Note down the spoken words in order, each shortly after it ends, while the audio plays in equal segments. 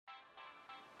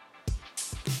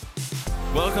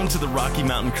Welcome to the Rocky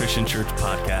Mountain Christian Church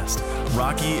podcast.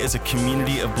 Rocky is a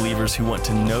community of believers who want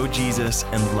to know Jesus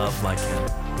and love like him.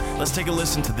 Let's take a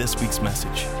listen to this week's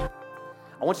message.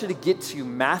 I want you to get to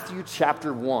Matthew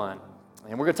chapter 1,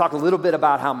 and we're going to talk a little bit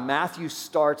about how Matthew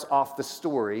starts off the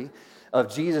story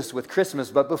of Jesus with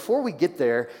Christmas. But before we get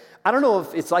there, I don't know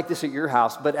if it's like this at your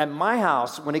house, but at my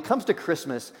house, when it comes to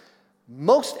Christmas,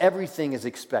 most everything is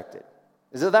expected.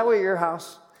 Is it that way at your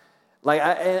house?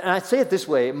 And I say it this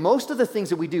way, most of the things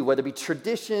that we do, whether it be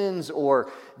traditions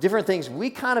or different things, we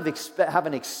kind of have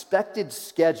an expected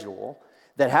schedule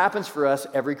that happens for us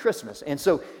every Christmas. And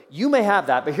so you may have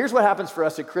that, but here's what happens for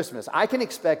us at Christmas. I can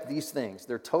expect these things.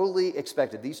 They're totally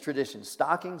expected, these traditions.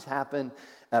 Stockings happen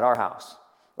at our house.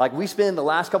 Like we spend the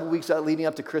last couple weeks leading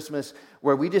up to Christmas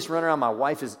where we just run around. My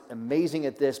wife is amazing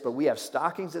at this, but we have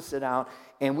stockings that sit out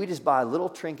and we just buy little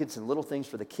trinkets and little things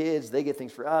for the kids. They get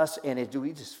things for us, and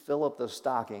we just fill up those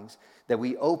stockings that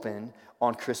we open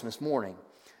on Christmas morning.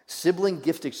 Sibling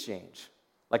gift exchange.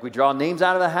 Like we draw names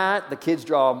out of the hat, the kids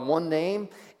draw one name,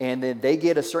 and then they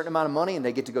get a certain amount of money and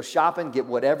they get to go shopping, get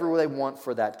whatever they want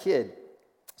for that kid.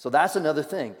 So that's another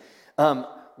thing.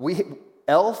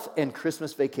 Elf and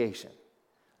Christmas vacation.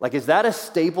 Like, is that a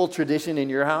staple tradition in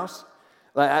your house?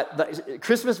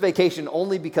 Christmas vacation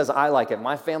only because I like it.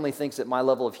 My family thinks that my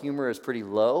level of humor is pretty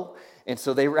low, and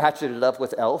so they ratcheted it up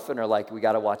with Elf and are like, we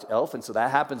got to watch Elf, and so that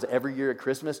happens every year at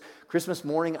Christmas. Christmas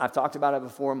morning, I've talked about it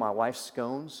before, my wife's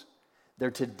scones,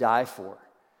 they're to die for.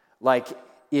 Like,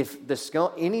 if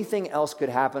anything else could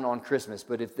happen on Christmas,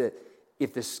 but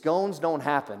if the scones don't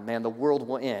happen, man, the world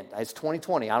will end. It's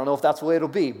 2020. I don't know if that's the way it'll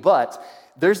be, but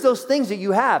there's those things that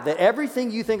you have, that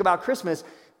everything you think about Christmas,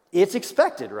 it's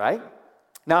expected, right?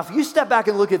 Now, if you step back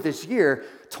and look at this year,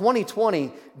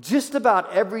 2020, just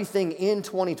about everything in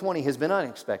 2020 has been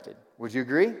unexpected. Would you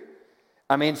agree?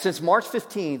 I mean, since March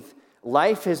 15th,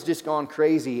 life has just gone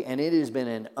crazy, and it has been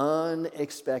an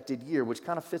unexpected year, which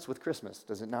kind of fits with Christmas,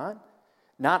 does it not?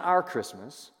 Not our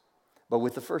Christmas, but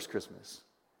with the first Christmas.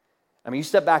 I mean, you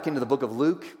step back into the book of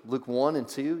Luke 1 and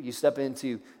 2. You step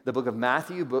into the book of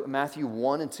Matthew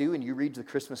 1 and 2, and you read the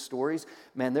Christmas stories.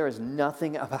 Man, there is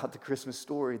nothing about the Christmas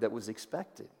story that was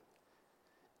expected.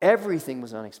 Everything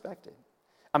was unexpected.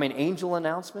 I mean, angel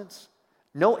announcements.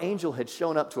 No angel had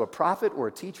shown up to a prophet or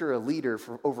a teacher or a leader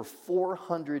for over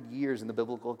 400 years in the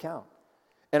biblical account.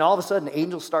 And all of a sudden,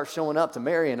 angels start showing up to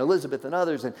Mary and Elizabeth and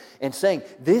others and saying,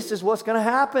 this is what's going to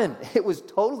happen. It was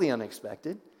totally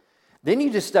unexpected. Then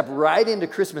you just step right into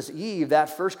Christmas Eve,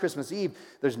 that first Christmas Eve.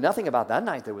 There's nothing about that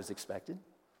night that was expected.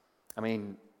 I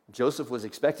mean, Joseph was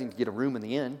expecting to get a room in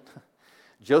the inn.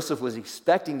 Joseph was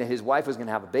expecting that his wife was going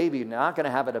to have a baby, not going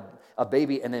to have a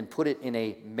baby and then put it in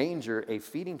a manger, a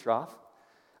feeding trough.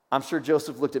 I'm sure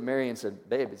Joseph looked at Mary and said,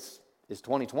 babe, it's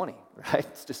 2020, right?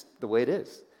 It's just the way it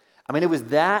is. I mean, it was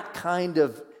that kind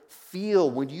of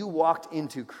feel when you walked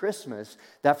into Christmas,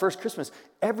 that first Christmas,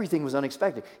 everything was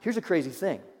unexpected. Here's a crazy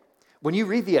thing. When you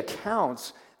read the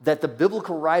accounts that the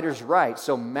biblical writers write,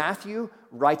 so Matthew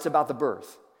writes about the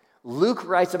birth, Luke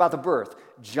writes about the birth,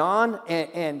 John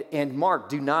and Mark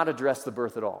do not address the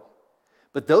birth at all.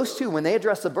 But those two, when they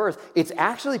address the birth, it's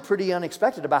actually pretty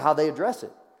unexpected about how they address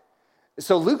it.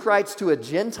 So Luke writes to a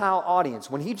Gentile audience.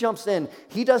 When he jumps in,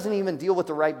 he doesn't even deal with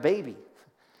the right baby.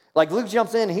 Like Luke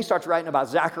jumps in and he starts writing about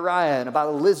Zechariah and about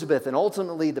Elizabeth and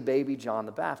ultimately the baby John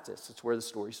the Baptist. That's where the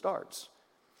story starts.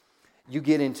 You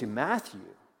get into Matthew.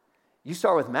 You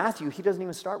start with Matthew, he doesn't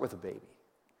even start with a baby.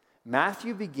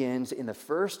 Matthew begins in the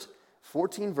first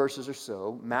 14 verses or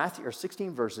so,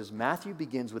 16 verses, Matthew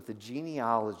begins with the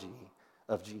genealogy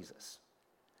of Jesus.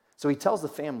 So he tells the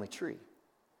family tree,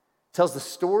 tells the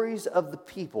stories of the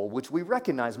people, which we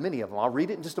recognize many of them. I'll read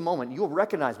it in just a moment. You'll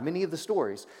recognize many of the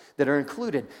stories that are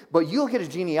included, but you'll get a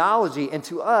genealogy, and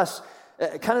to us,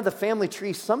 kind of the family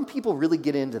tree, some people really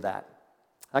get into that.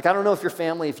 Like, I don't know if your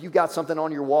family, if you've got something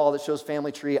on your wall that shows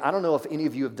family tree, I don't know if any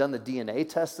of you have done the DNA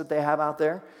test that they have out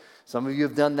there. Some of you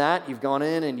have done that. You've gone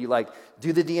in and you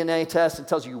do the DNA test. It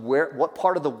tells you what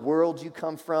part of the world you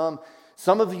come from.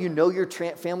 Some of you know your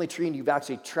family tree and you've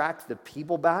actually tracked the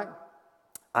people back.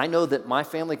 I know that my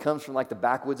family comes from the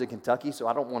backwoods of Kentucky, so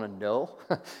I don't want to know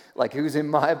who's in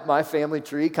my family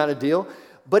tree kind of deal.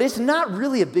 But it's not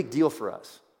really a big deal for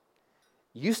us.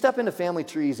 You step into family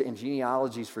trees and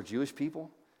genealogies for Jewish people,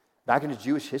 back into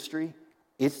Jewish history,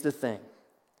 it's the thing.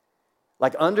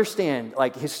 Understand,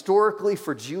 historically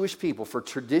for Jewish people, for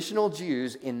traditional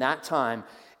Jews in that time,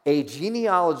 a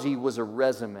genealogy was a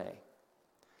resume.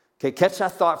 Okay, catch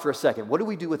that thought for a second. What do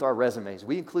we do with our resumes?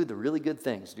 We include the really good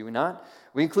things, do we not?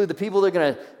 We include the people that are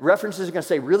going to, references are going to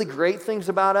say really great things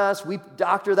about us. We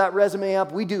doctor that resume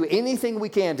up. We do anything we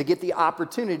can to get the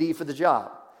opportunity for the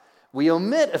job. We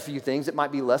omit a few things that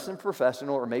might be less than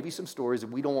professional or maybe some stories that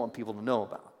we don't want people to know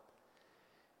about.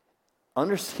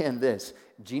 Understand this,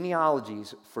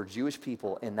 genealogies for Jewish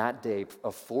people in that day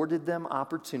afforded them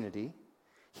opportunity.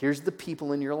 Here's the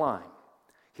people in your line.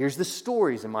 Here's the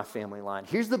stories in my family line.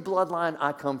 Here's the bloodline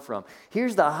I come from.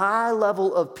 Here's the high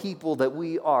level of people that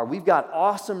we are. We've got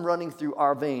awesome running through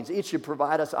our veins. It should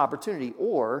provide us opportunity.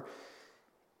 Or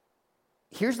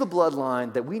here's the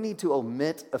bloodline that we need to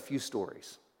omit a few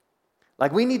stories.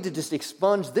 Like we need to just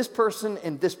expunge this person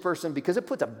and this person because it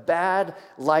puts a bad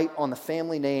light on the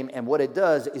family name, and what it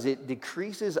does is it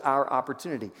decreases our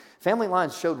opportunity. Family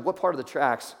lines showed what part of the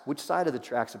tracks, which side of the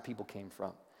tracks that people came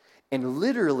from. And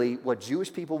literally what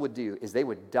Jewish people would do is they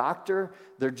would doctor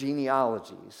their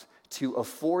genealogies to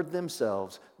afford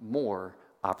themselves more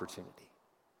opportunity.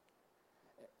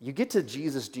 You get to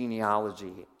Jesus'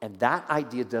 genealogy and that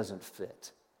idea doesn't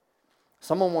fit.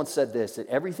 Someone once said this, that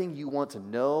everything you want to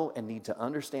know and need to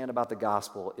understand about the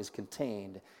gospel is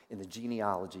contained in the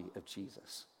genealogy of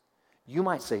Jesus. You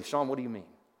might say, Sean, what do you mean?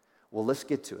 Well, let's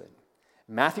get to it.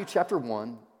 Matthew chapter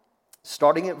 1,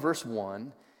 starting at verse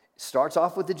 1, starts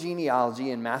off with the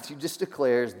genealogy, and Matthew just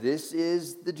declares this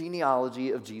is the genealogy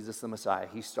of Jesus the Messiah.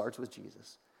 He starts with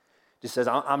Jesus. Just says,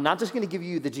 I'm not just going to give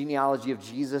you the genealogy of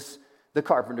Jesus the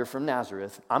carpenter from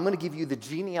Nazareth. I'm going to give you the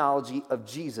genealogy of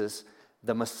Jesus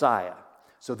the Messiah.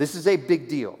 So this is a big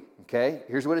deal, okay?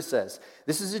 Here's what it says.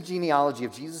 This is a genealogy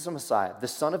of Jesus the Messiah, the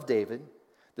son of David,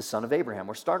 the son of Abraham.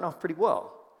 We're starting off pretty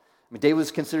well. I mean, David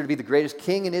was considered to be the greatest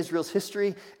king in Israel's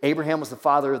history. Abraham was the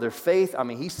father of their faith. I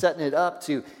mean, he's setting it up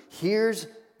to, here's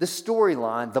the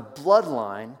storyline, the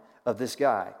bloodline of this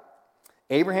guy.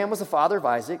 Abraham was the father of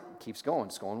Isaac. Keeps going,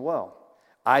 it's going well.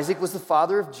 Isaac was the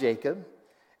father of Jacob.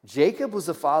 Jacob was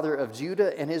the father of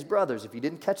Judah and his brothers. If you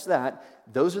didn't catch that,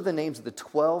 those are the names of the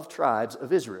 12 tribes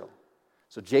of Israel.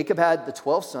 So Jacob had the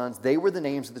 12 sons. They were the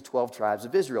names of the 12 tribes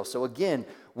of Israel. So again,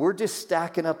 we're just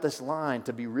stacking up this line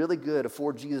to be really good,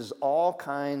 afford Jesus all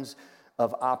kinds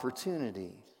of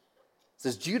opportunity. It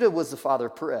says Judah was the father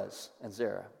of Perez and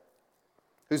Zerah,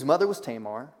 whose mother was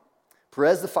Tamar.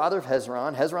 Perez the father of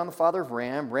Hezron, Hezron the father of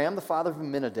Ram, Ram the father of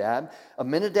Amminadab,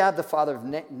 Amminadab the father of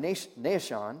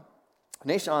Nahshon,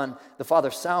 Nahshon the father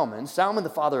of Salmon, Salmon the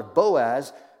father of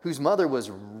Boaz, whose mother was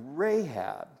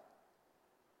Rahab.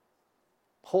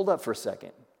 Hold up for a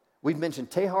second. We've mentioned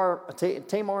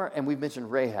Tamar and we've mentioned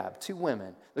Rahab, two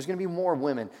women. There's going to be more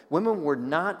women. Women were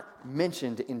not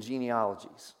mentioned in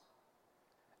genealogies.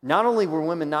 Not only were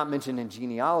women not mentioned in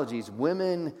genealogies,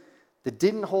 women that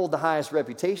didn't hold the highest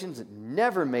reputations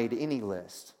never made any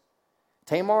list.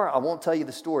 Tamar, I won't tell you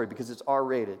the story because it's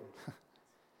R-rated.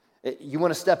 You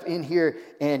want to step in here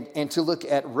and to look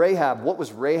at Rahab. What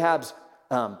was Rahab's,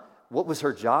 what was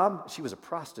her job? She was a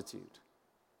prostitute.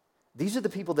 These are the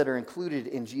people that are included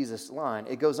in Jesus' line.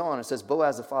 It goes on, it says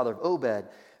Boaz, the father of Obed,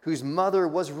 whose mother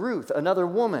was Ruth, another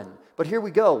woman. But here we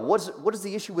go. What is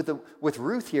the issue with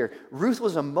Ruth here? Ruth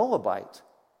was a Moabite.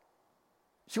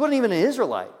 She wasn't even an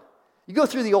Israelite. You go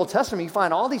through the Old Testament, you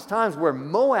find all these times where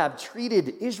Moab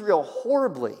treated Israel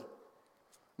horribly.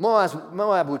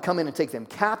 Moab would come in and take them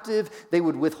captive. They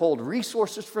would withhold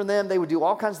resources from them. They would do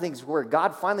all kinds of things where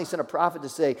God finally sent a prophet to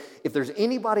say, if there's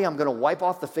anybody I'm going to wipe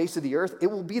off the face of the earth, it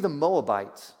will be the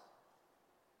Moabites.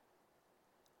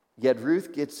 Yet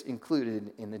Ruth gets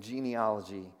included in the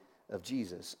genealogy of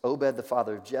Jesus. Obed, the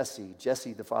father of Jesse.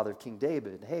 Jesse, the father of King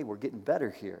David. Hey, we're getting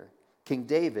better here. King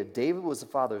David. David was the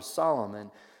father of Solomon,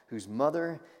 whose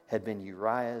mother had been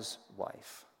Uriah's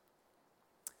wife.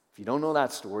 If you don't know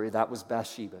that story, that was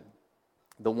Bathsheba,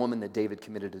 the woman that David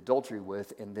committed adultery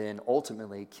with and then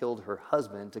ultimately killed her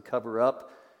husband to cover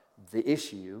up the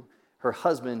issue. Her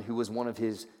husband, who was one of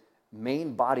his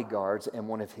main bodyguards and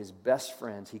one of his best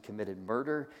friends, he committed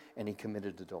murder and he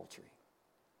committed adultery.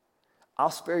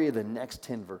 I'll spare you the next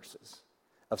 10 verses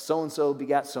of so-and-so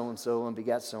begat so-and-so and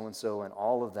begat so-and-so and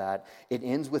all of that. It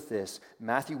ends with this.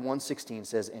 Matthew 1:16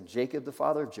 says, and Jacob, the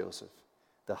father of Joseph,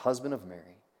 the husband of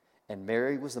Mary, and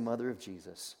Mary was the mother of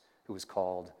Jesus, who was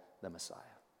called the Messiah.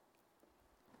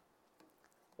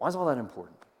 Why is all that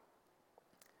important?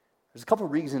 There's a couple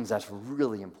of reasons that's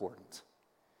really important.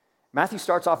 Matthew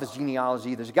starts off his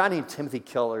genealogy. There's a guy named Timothy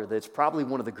Keller that's probably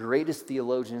one of the greatest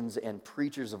theologians and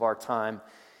preachers of our time.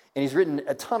 And he's written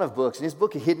a ton of books. In his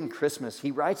book, A Hidden Christmas,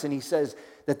 he writes and he says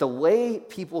that the way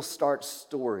people start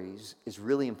stories is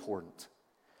really important.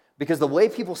 Because the way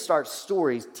people start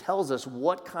stories tells us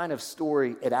what kind of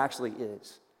story it actually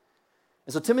is.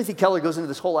 And so Timothy Keller goes into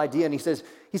this whole idea, and he says,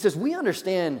 we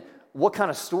understand what kind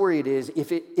of story it is.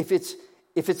 If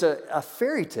it's a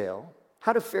fairy tale,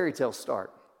 how do fairy tales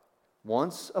start?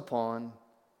 Once upon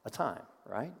a time,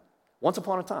 right? Once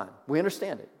upon a time. We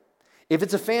understand it. If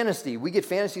it's a fantasy, we get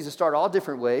fantasies that start all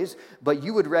different ways, but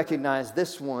you would recognize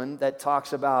this one that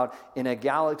talks about in a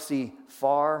galaxy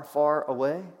far, far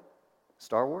away.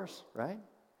 Star Wars, right?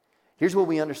 Here's what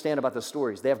we understand about those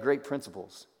stories. They have great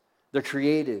principles. They're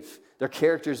creative. They're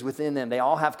characters within them. They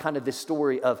all have kind of this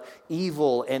story of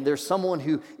evil, and there's someone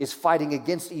who is fighting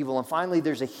against evil. And finally,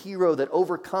 there's a hero that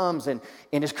overcomes and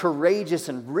is courageous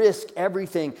and risks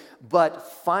everything. But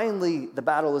finally, the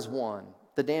battle is won.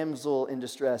 The damsel in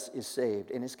distress is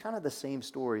saved. And it's kind of the same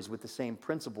stories with the same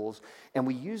principles. And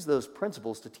we use those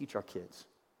principles to teach our kids.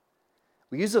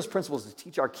 We use those principles to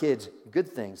teach our kids good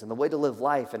things and the way to live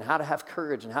life and how to have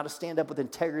courage and how to stand up with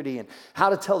integrity and how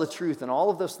to tell the truth and all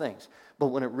of those things. But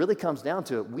when it really comes down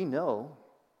to it, we know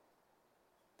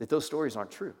that those stories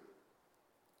aren't true.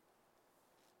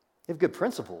 They have good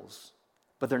principles,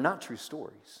 but they're not true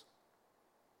stories.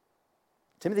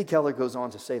 Timothy Keller goes on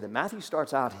to say that Matthew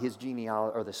starts out his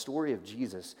genealogy, or the story of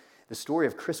Jesus, the story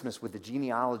of Christmas, with the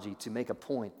genealogy to make a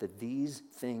point that these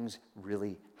things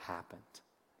really happened.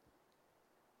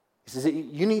 He says,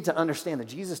 you need to understand that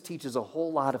Jesus teaches a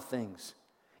whole lot of things.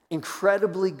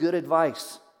 Incredibly good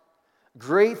advice.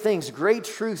 Great things, great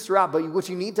truths throughout. But what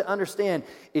you need to understand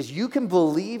is you can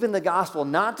believe in the gospel,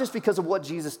 not just because of what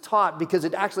Jesus taught, because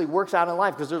it actually works out in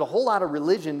life. Because there's a whole lot of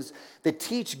religions that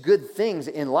teach good things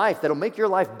in life that'll make your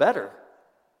life better.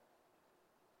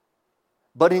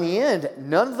 But in the end,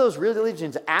 none of those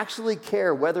religions actually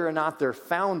care whether or not their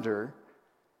founder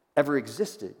ever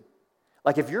existed.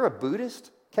 Like if you're a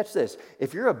Buddhist, catch this.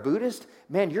 If you're a Buddhist,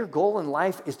 man, your goal in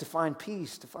life is to find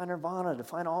peace, to find nirvana, to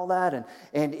find all that,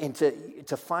 and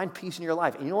to find peace in your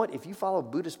life. And you know what? If you follow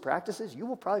Buddhist practices, you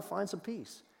will probably find some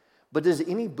peace. But does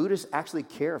any Buddhist actually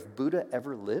care if Buddha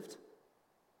ever lived?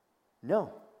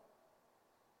 No.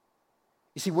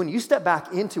 You see, when you step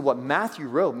back into what Matthew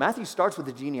wrote, Matthew starts with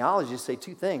the genealogy to say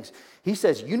two things. He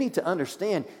says, you need to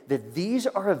understand that these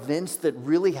are events that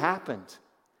really happened.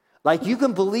 Like you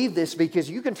can believe this because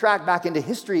you can track back into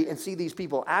history and see these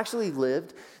people actually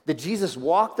lived, that Jesus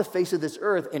walked the face of this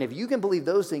earth. And if you can believe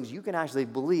those things, you can actually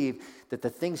believe that the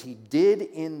things he did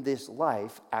in this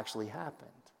life actually happened.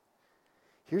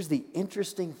 Here's the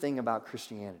interesting thing about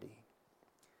Christianity.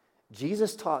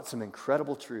 Jesus taught some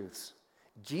incredible truths.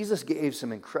 Jesus gave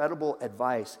some incredible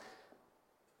advice.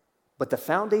 But the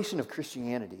foundation of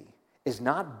Christianity is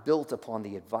not built upon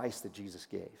the advice that Jesus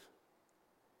gave.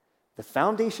 The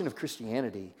foundation of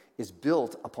Christianity is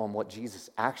built upon what Jesus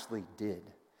actually did.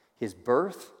 His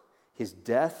birth, his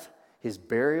death, his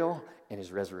burial, and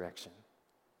his resurrection.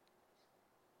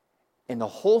 And the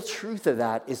whole truth of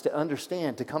that is to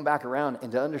understand, to come back around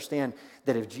and to understand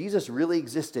that if Jesus really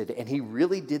existed and he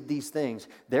really did these things,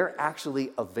 they're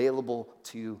actually available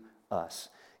to us.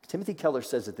 Timothy Keller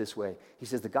says it this way. He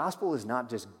says, the gospel is not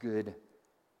just good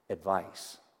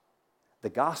advice. The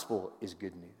gospel is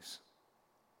good news.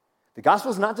 The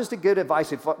gospel is not just a good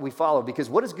advice we follow, because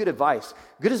what is good advice?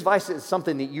 Good advice is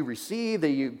something that you receive,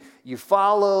 that you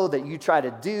follow, that you try to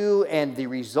do, and the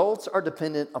results are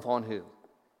dependent upon who?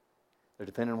 They're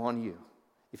dependent upon you,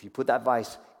 if you put that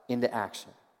advice into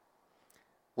action.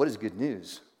 What is good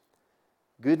news?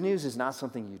 Good news is not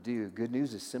something you do. Good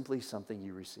news is simply something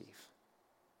you receive.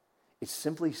 It's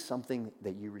simply something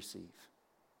that you receive.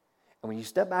 And when you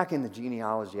step back in the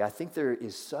genealogy, I think there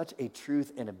is such a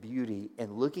truth and a beauty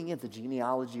in looking at the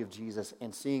genealogy of Jesus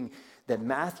and seeing that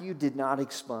Matthew did not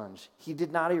expunge, he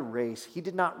did not erase, he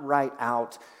did not write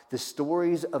out the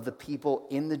stories of the people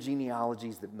in the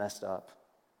genealogies that messed up,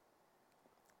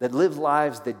 that lived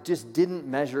lives that just didn't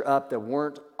measure up, that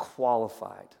weren't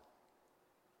qualified.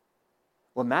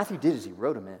 What Matthew did is he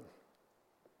wrote them in.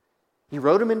 He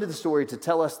wrote them into the story to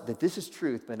tell us that this is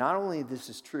truth, but not only this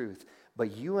is truth,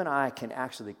 but you and I can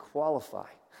actually qualify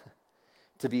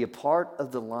to be a part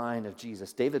of the line of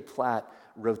Jesus. David Platt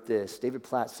wrote this. David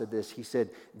Platt said this. He said,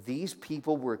 these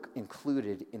people were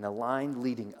included in the line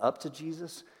leading up to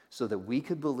Jesus so that we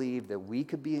could believe that we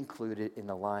could be included in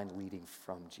the line leading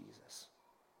from Jesus.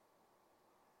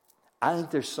 I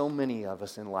think there's so many of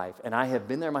us in life, and I have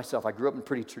been there myself. I grew up in a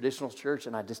pretty traditional church,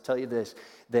 and I just tell you this,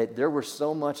 that there was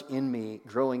so much in me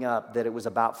growing up that it was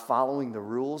about following the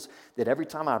rules, that every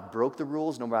time I broke the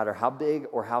rules, no matter how big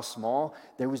or how small,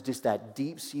 there was just that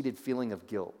deep-seated feeling of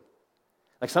guilt.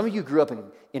 Like some of you grew up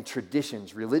in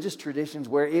traditions, religious traditions,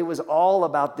 where it was all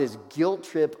about this guilt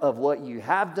trip of what you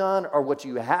have done or what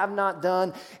you have not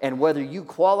done, and whether you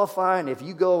qualify, and if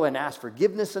you go and ask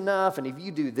forgiveness enough, and if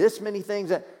you do this many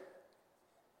things.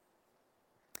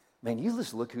 Man, you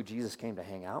just look who Jesus came to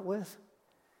hang out with,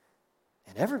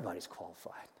 and everybody's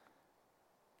qualified.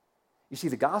 You see,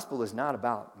 the gospel is not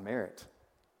about merit.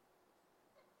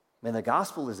 Man, the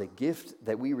gospel is a gift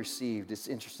that we received. It's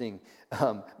interesting.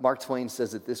 Mark Twain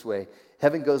says it this way: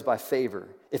 heaven goes by favor.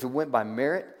 If it went by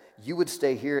merit, you would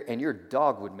stay here and your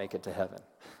dog would make it to heaven.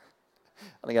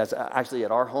 I think that's actually at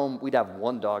our home, we'd have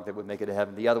one dog that would make it to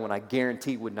heaven. The other one, I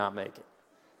guarantee, would not make it.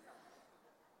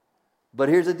 But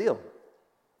here's the deal.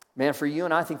 Man, for you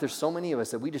and I think there's so many of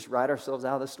us that we just write ourselves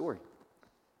out of the story.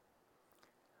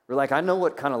 We're like, I know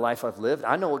what kind of life I've lived.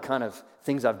 I know what kind of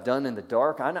things I've done in the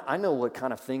dark. I know what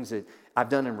kind of things that I've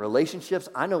done in relationships.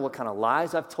 I know what kind of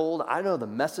lies I've told. I know the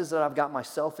messes that I've got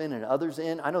myself in and others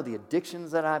in. I know the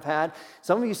addictions that I've had.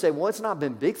 Some of you say, well, it's not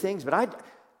been big things, but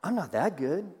I'm not that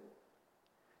good.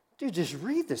 Dude, just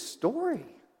read the story.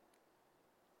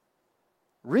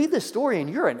 Read the story, and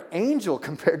you're an angel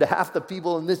compared to half the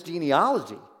people in this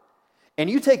genealogy. And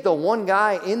you take the one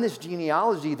guy in this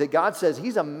genealogy that God says,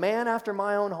 he's a man after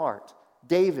my own heart.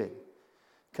 David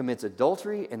commits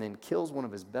adultery and then kills one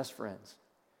of his best friends.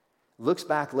 Looks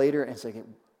back later and says,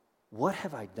 what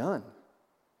have I done?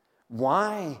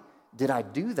 Why did I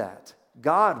do that?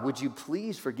 God, would you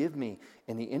please forgive me?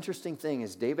 And the interesting thing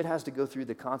is David has to go through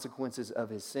the consequences of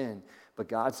his sin. But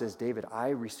God says, David, I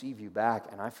receive you back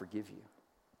and I forgive you.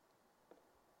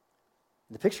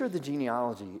 The picture of the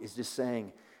genealogy is just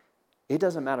saying, it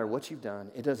doesn't matter what you've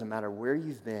done. It doesn't matter where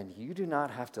you've been. You do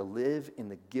not have to live in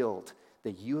the guilt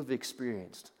that you have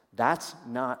experienced. That's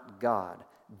not God.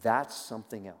 That's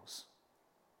something else.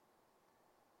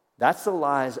 That's the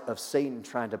lies of Satan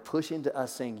trying to push into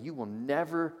us saying, you will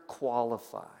never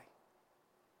qualify.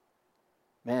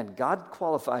 Man, God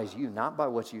qualifies you not by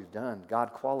what you've done.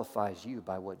 God qualifies you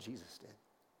by what Jesus did.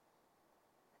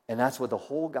 And that's what the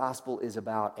whole gospel is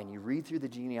about. And you read through the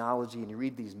genealogy and you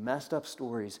read these messed up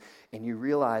stories and you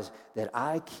realize that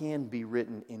I can be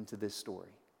written into this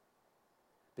story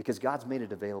because God's made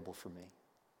it available for me.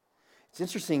 It's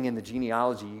interesting in the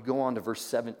genealogy, you go on to verse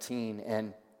 17,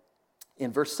 and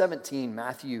in verse 17,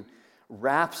 Matthew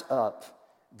wraps up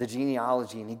the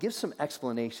genealogy and he gives some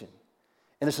explanation.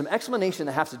 And there's some explanation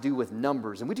that has to do with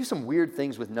numbers. And we do some weird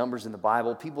things with numbers in the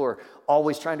Bible. People are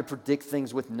always trying to predict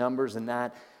things with numbers and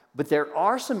that. But there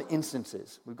are some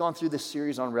instances. We've gone through this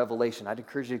series on Revelation. I'd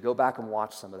encourage you to go back and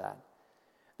watch some of that.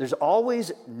 There's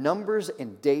always numbers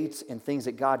and dates and things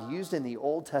that God used in the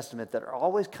Old Testament that are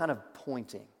always kind of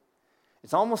pointing.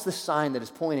 It's almost the sign that is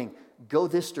pointing, go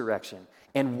this direction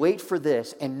and wait for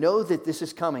this and know that this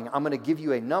is coming. I'm going to give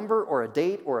you a number or a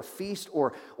date or a feast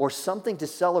or something to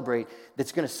celebrate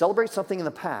that's going to celebrate something in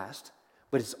the past,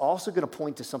 but it's also going to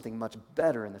point to something much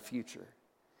better in the future.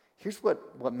 Here's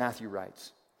what Matthew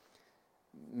writes.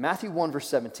 Matthew 1, verse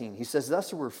 17, he says, thus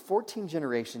there were 14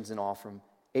 generations in all from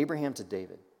Abraham to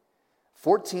David,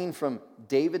 14 from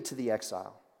David to the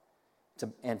exile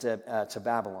to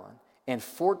Babylon, and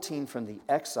 14 from the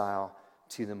exile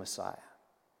to the Messiah.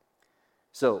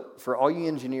 So for all you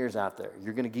engineers out there,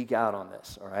 you're going to geek out on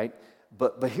this, all right?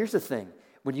 But here's the thing.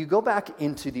 When you go back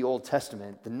into the Old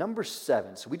Testament, the number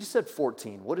 7, so we just said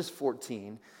 14. What is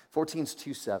 14? 14 is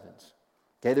 2 sevens.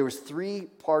 Okay, there was 3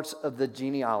 parts of the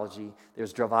genealogy. It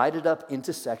was divided up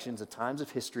into sections of times of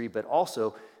history, but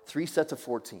also 3 sets of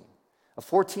 14. A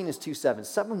 14 is 2 sevens.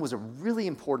 7 was a really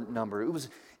important number. It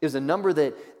was a number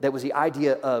that was the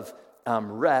idea of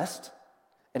rest,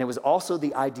 and it was also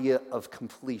the idea of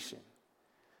completion.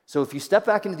 So if you step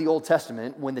back into the Old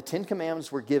Testament, when the 10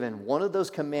 Commandments were given, one of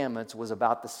those commandments was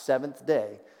about the 7th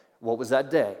day. What was that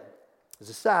day? It was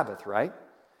a Sabbath, right?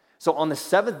 So on the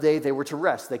 7th day, they were to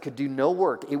rest. They could do no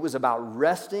work. It was about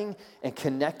resting and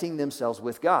connecting themselves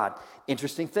with God.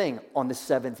 Interesting thing, on the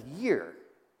 7th year.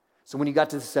 So when you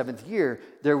got to the 7th year,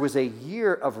 there was a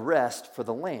year of rest for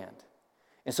the land.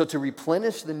 And so to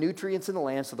replenish the nutrients in the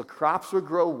land so the crops would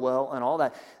grow well and all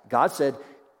that, God said,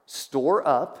 store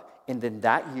up, and then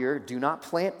that year, do not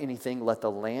plant anything, let the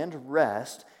land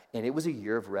rest, and it was a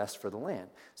year of rest for the land.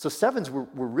 So 7s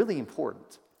were really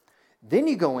important. Then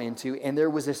you go into, and there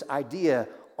was this idea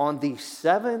on the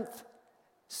 7th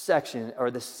section, or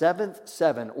the 7th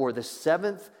 7, or the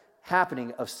 7th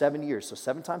happening of 7 years. So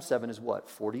 7 times 7 is what?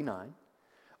 49.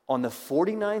 On the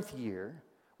 49th year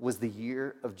was the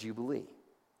year of Jubilee.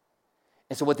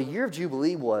 And so what the year of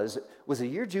Jubilee was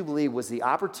the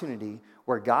opportunity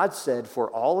where God said for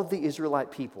all of the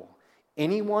Israelite people,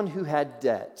 anyone who had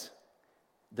debt,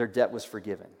 their debt was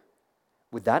forgiven.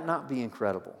 Would that not be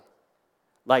incredible?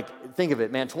 Like, think of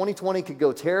it, man, 2020 could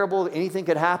go terrible, anything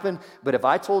could happen, but if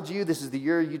I told you this is the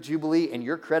year of Jubilee and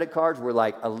your credit cards were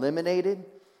like eliminated,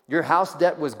 your house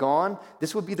debt was gone,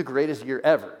 this would be the greatest year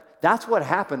ever. That's what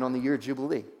happened on the year of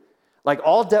Jubilee. Like,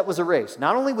 all debt was erased.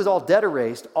 Not only was all debt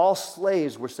erased, all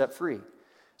slaves were set free.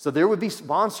 So there would be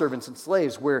bondservants and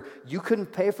slaves where you couldn't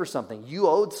pay for something. You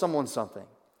owed someone something.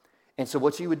 And so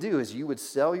what you would do is you would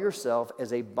sell yourself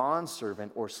as a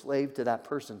bondservant or slave to that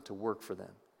person to work for them.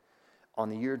 On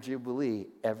the year of Jubilee,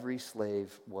 every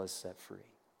slave was set free.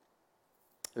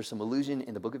 There's some allusion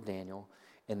in the book of Daniel,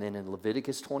 and then in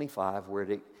Leviticus 25, where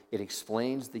it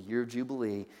explains the year of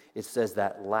Jubilee, it says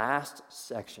that last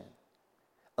section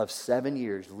of 7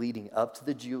 years leading up to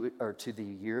the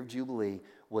year of Jubilee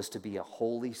was to be a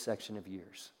holy section of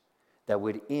years that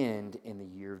would end in the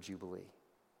year of Jubilee.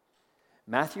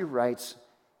 Matthew writes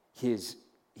his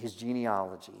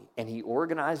genealogy, and he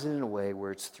organizes it in a way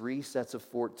where it's 3 sets of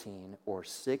 14 or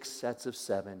 6 sets of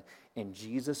 7, and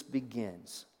Jesus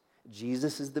begins.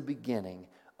 Jesus is the beginning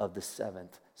of the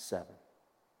 7th 7.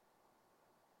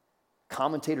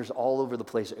 Commentators all over the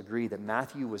place agree that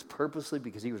Matthew was purposely,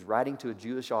 because he was writing to a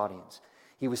Jewish audience,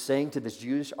 he was saying to this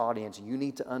Jewish audience, you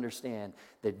need to understand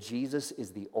that Jesus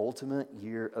is the ultimate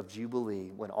year of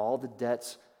Jubilee when all the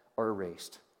debts are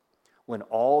erased, when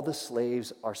all the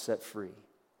slaves are set free,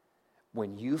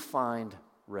 when you find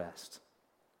rest.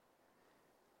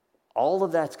 All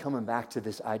of that's coming back to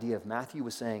this idea of Matthew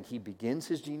was saying he begins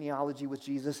his genealogy with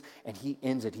Jesus and he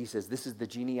ends it. He says this is the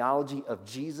genealogy of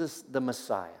Jesus the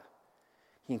Messiah.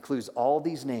 He includes all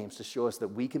these names to show us that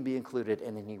we can be included,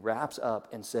 and then he wraps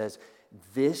up and says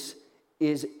this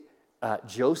is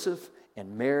Joseph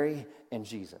and Mary and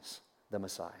Jesus the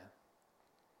Messiah.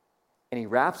 And he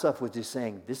wraps up with just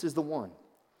saying this is the one.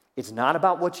 It's not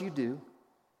about what you do.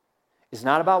 It's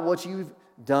not about what you've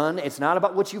done. It's not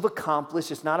about what you've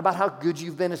accomplished. It's not about how good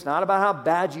you've been. It's not about how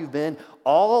bad you've been.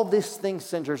 All this thing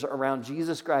centers around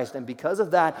Jesus Christ. And because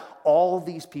of that, all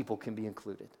these people can be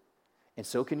included. And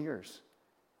so can yours.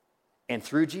 And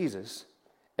through Jesus,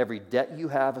 every debt you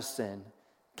have of sin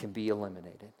can be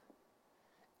eliminated.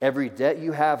 Every debt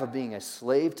you have of being a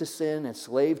slave to sin and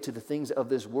slave to the things of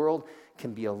this world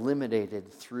can be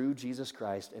eliminated through Jesus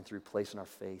Christ and through placing our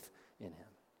faith in him.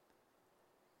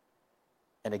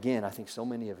 And again, I think so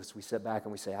many of us, we sit back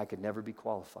and we say, I could never be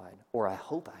qualified, or I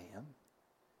hope I am.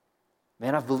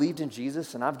 Man, I've believed in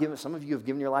Jesus, and some of you have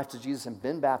given your life to Jesus and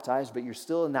been baptized, but you're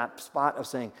still in that spot of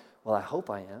saying, well, I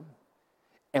hope I am.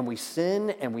 And we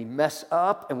sin, and we mess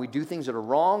up, and we do things that are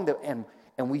wrong,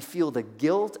 and we feel the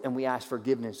guilt, and we ask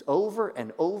forgiveness over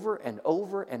and over and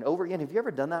over and over again. Have you ever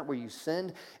done that where you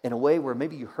sinned in a way where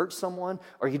maybe you hurt someone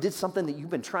or you did something that you've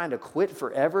been trying to quit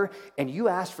forever, and you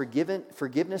ask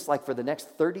forgiveness like for the next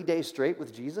 30 days straight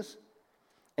with Jesus?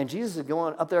 And Jesus is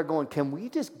going up there going, can we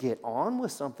just get on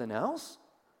with something else?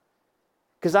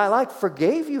 Because I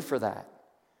forgave you for that.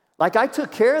 I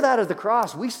took care of that at the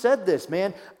cross. We said this,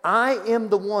 man. I am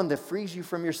the one that frees you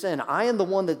from your sin. I am the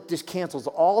one that just cancels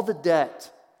all the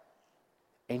debt.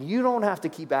 And you don't have to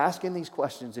keep asking these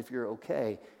questions if you're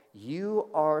okay. You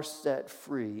are set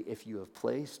free if you have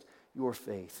placed your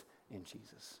faith in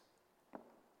Jesus.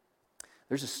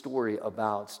 There's a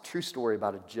true story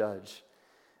about a judge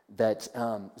that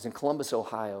was in Columbus,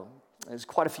 Ohio. It was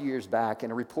quite a few years back,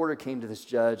 and a reporter came to this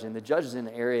judge, and the judge is in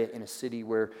an area in a city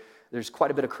where there's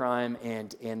quite a bit of crime,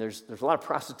 and there's a lot of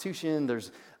prostitution. There's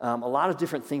a lot of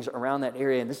different things around that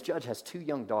area, and this judge has 2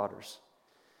 young daughters.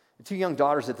 2 young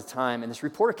daughters at the time, and this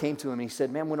reporter came to him, and he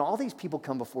said, man, when all these people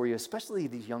come before you, especially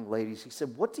these young ladies, he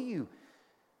said, what do you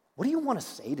want to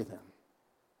say to them?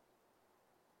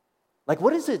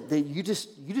 What is it that you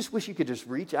just wish you could just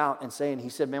reach out and say? And he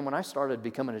said, man, when I started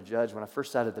becoming a judge, when I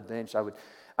first sat at the bench, I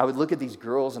would look at these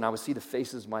girls, and I would see the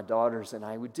faces of my daughters, and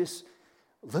I would just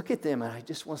look at them, and I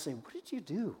just want to say, what did you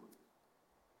do?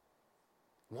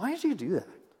 Why did you do that?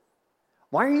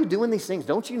 Why are you doing these things?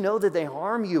 Don't you know that they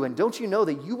harm you? And don't you know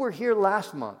that you were here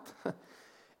last month?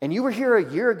 And you were here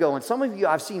a year ago, and some of you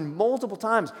I've seen multiple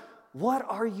times. What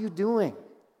are you doing?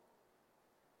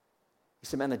 He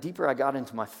said, man, the deeper I got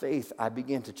into my faith, I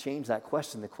began to change that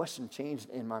question. The question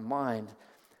changed in my mind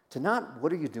to not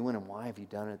what are you doing and why have you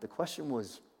done it? The question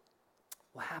was,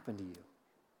 what happened to you?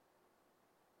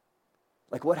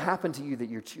 What happened to you that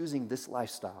you're choosing this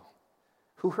lifestyle?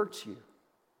 Who hurt you?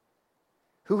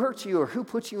 Who hurt you, or who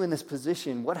put you in this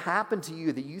position? What happened to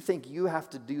you that you think you have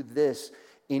to do this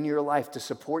in your life to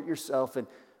support yourself? And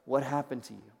what happened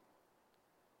to you?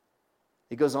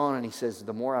 He goes on and he says,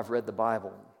 the more I've read the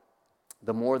Bible,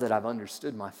 the more that I've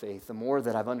understood my faith, the more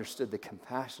that I've understood the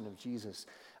compassion of Jesus,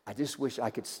 I just wish I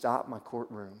could stop my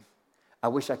courtroom. I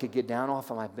wish I could get down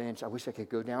off of my bench. I wish I could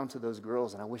go down to those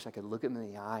girls, and I wish I could look them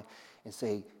in the eye and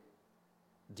say,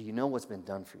 do you know what's been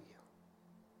done for you?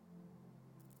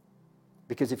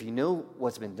 Because if you know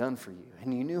what's been done for you,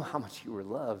 and you knew how much you were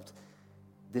loved,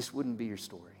 this wouldn't be your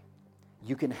story.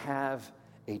 You can have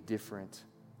a different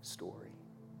story.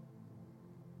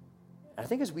 And I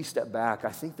think as we step back,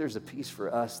 I think there's a piece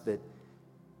for us that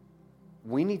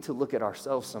we need to look at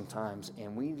ourselves sometimes,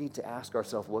 and we need to ask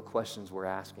ourselves what questions we're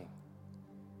asking.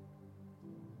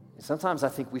 And sometimes I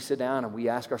think we sit down and we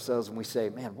ask ourselves and we say,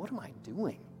 man, what am I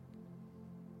doing?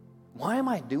 Why am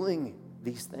I doing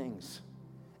these things?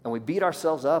 And we beat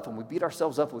ourselves up, and we beat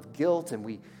ourselves up with guilt, and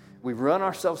we run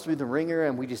ourselves through the ringer,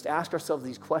 and we just ask ourselves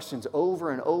these questions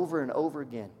over and over and over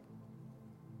again.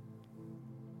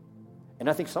 And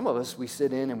I think some of us, we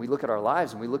sit in and we look at our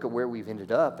lives and we look at where we've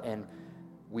ended up, and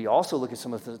we also look at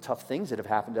some of the tough things that have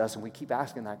happened to us, and we keep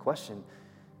asking that question,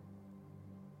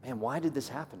 man, why did this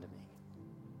happen to me?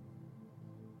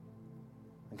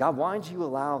 And God, why did you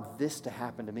allow this to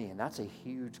happen to me? And that's a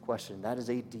huge question. That is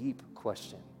a deep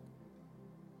question.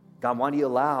 God, why do you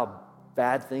allow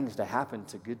bad things to happen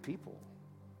to good people?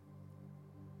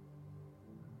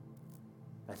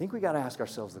 I think we got to ask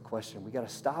ourselves the question. We got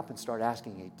to stop and start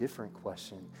asking a different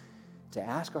question to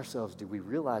ask ourselves, do we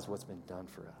realize what's been done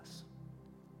for us?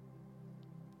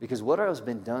 Because what has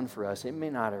been done for us, it may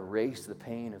not erase the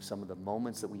pain of some of the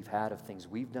moments that we've had of things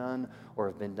we've done or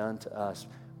have been done to us,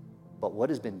 but what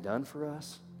has been done for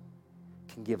us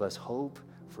can give us hope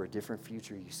for a different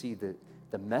future. You see,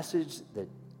 the message that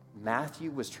Matthew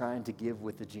was trying to give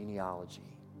with the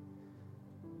genealogy,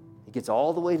 he gets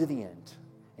all the way to the end,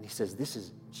 and he says, this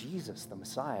is Jesus, the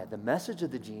Messiah. The message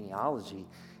of the genealogy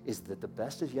is that the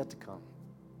best is yet to come.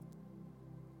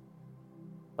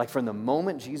 Like from the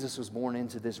moment Jesus was born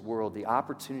into this world, the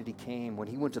opportunity came. When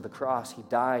he went to the cross, he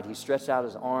died, he stretched out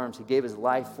his arms, he gave his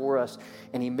life for us,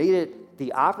 and he made it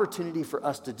the opportunity for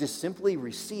us to just simply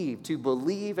receive, to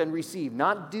believe and receive,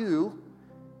 not do,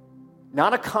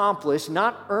 not accomplish,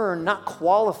 not earn, not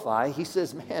qualify. He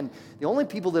says, man, the only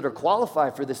people that are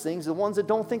qualified for this thing is the ones that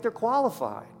don't think they're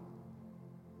qualified.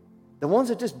 The ones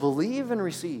that just believe and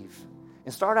receive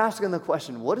and start asking the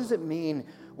question, what does it mean,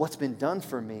 what's been done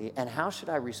for me, and how should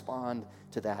I respond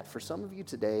to that? For some of you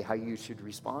today, how you should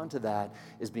respond to that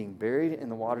is being buried in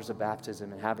the waters of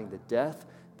baptism and having the death,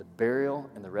 the burial,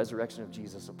 and the resurrection of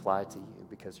Jesus applied to you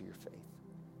because of your faith.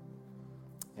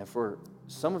 And for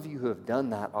some of you who have done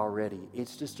that already,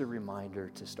 it's just a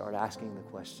reminder to start asking the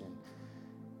question,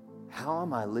 how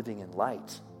am I living in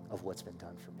light of what's been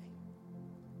done for me?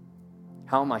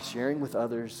 How am I sharing with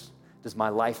others? Does my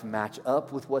life match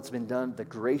up with what's been done? The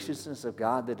graciousness of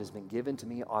God that has been given to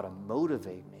me ought to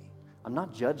motivate me. I'm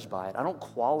not judged by it. I don't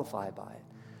qualify by it.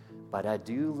 But I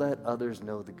do let others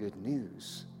know the good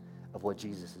news of what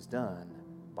Jesus has done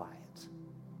by it.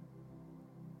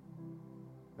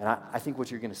 And I think what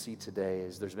you're going to see today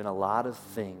is there's been a lot of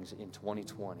things in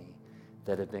 2020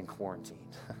 that have been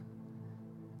quarantined.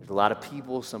 There's a lot of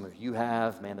people, some of you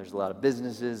have, man, there's a lot of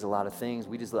businesses, a lot of things.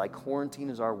 We just like quarantine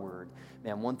is our word.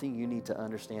 Man, one thing you need to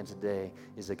understand today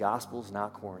is the gospel's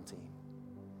not quarantine.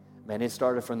 Man, it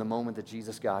started from the moment that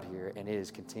Jesus got here, and it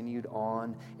has continued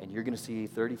on, and you're going to see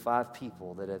 35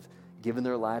 people that have given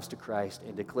their lives to Christ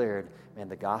and declared, man,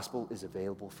 the gospel is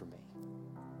available for me.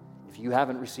 If you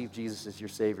haven't received Jesus as your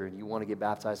Savior and you want to get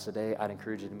baptized today, I'd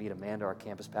encourage you to meet Amanda, our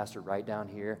campus pastor, right down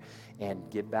here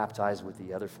and get baptized with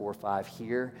the other 4 or 5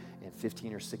 here and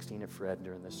 15 or 16 at Fred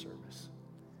during this service.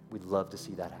 We'd love to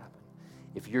see that happen.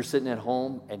 If you're sitting at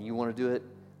home and you want to do it,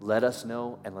 let us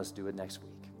know and let's do it next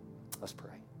week. Let's pray.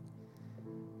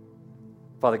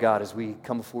 Father God, as we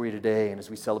come before you today and as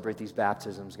we celebrate these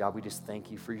baptisms, God, we just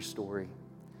thank you for your story.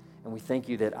 And we thank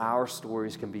you that our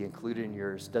stories can be included in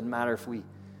yours. Doesn't matter if we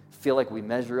feel like we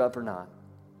measure up or not.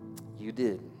 You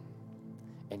did.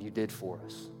 And you did for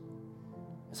us.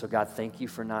 And so, God, thank you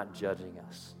for not judging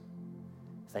us.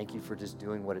 Thank you for just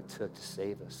doing what it took to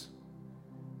save us.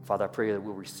 Father, I pray that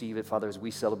we'll receive it. Father, as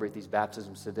we celebrate these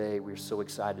baptisms today, we're so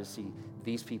excited to see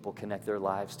these people connect their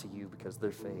lives to you because of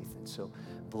their faith. And so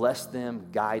bless them,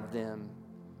 guide them,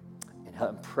 and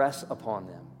impress upon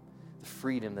them the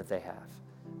freedom that they have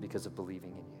because of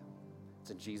believing in you.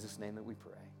 It's in Jesus' name that we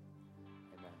pray.